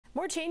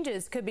More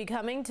changes could be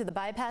coming to the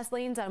bypass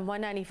lanes on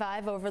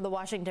 195 over the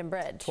Washington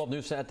Bridge. 12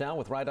 News sat down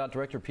with RIDOT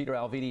Director Peter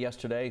Alviti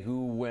yesterday,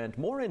 who went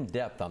more in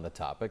depth on the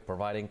topic,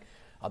 providing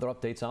other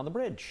updates on the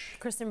bridge.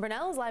 Kristen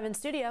Brunell is live in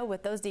studio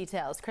with those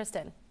details.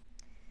 Kristen.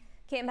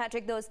 Kim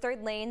Patrick, those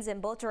third lanes in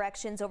both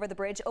directions over the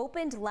bridge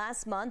opened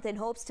last month in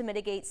hopes to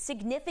mitigate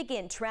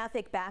significant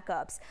traffic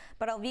backups.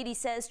 But Alviti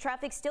says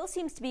traffic still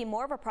seems to be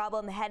more of a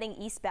problem heading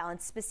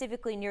eastbound,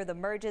 specifically near the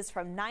merges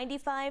from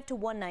 95 to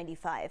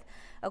 195.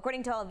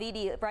 According to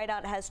Alviti,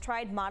 RIDOT has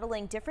tried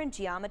modeling different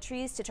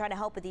geometries to try to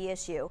help with the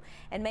issue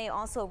and may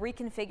also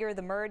reconfigure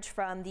the merge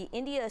from the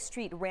India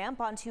Street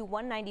ramp onto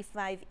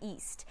 195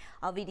 East.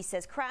 Alviti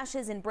says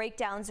crashes and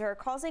breakdowns are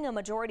causing a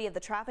majority of the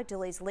traffic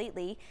delays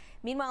lately.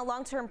 Meanwhile,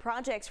 long-term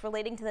projects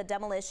relating to the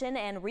demolition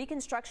and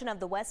reconstruction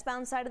of the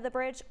westbound side of the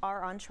bridge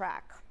are on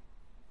track.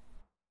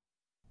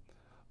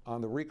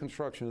 On the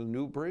reconstruction of the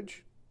new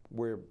bridge,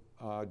 we're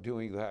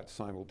doing that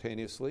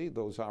simultaneously.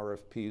 Those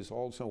RFPs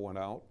also went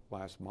out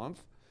last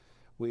month.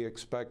 We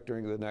expect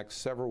during the next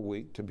several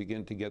weeks to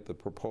begin to get the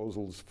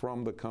proposals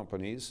from the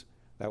companies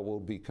that will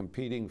be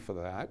competing for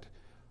that.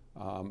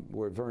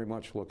 We're very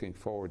much looking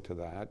forward to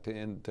that,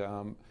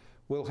 and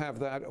we'll have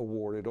that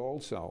awarded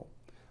also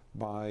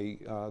by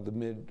the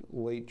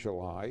mid-late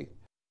July.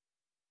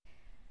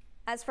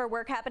 As for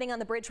work happening on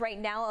the bridge right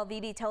now,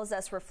 Alviti tells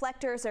us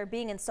reflectors are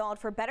being installed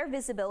for better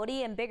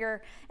visibility, and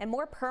bigger and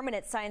more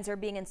permanent signs are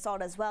being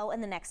installed as well in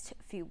the next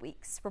few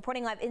weeks.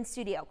 Reporting live in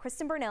studio,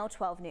 Kristen Brunell,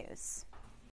 12 News.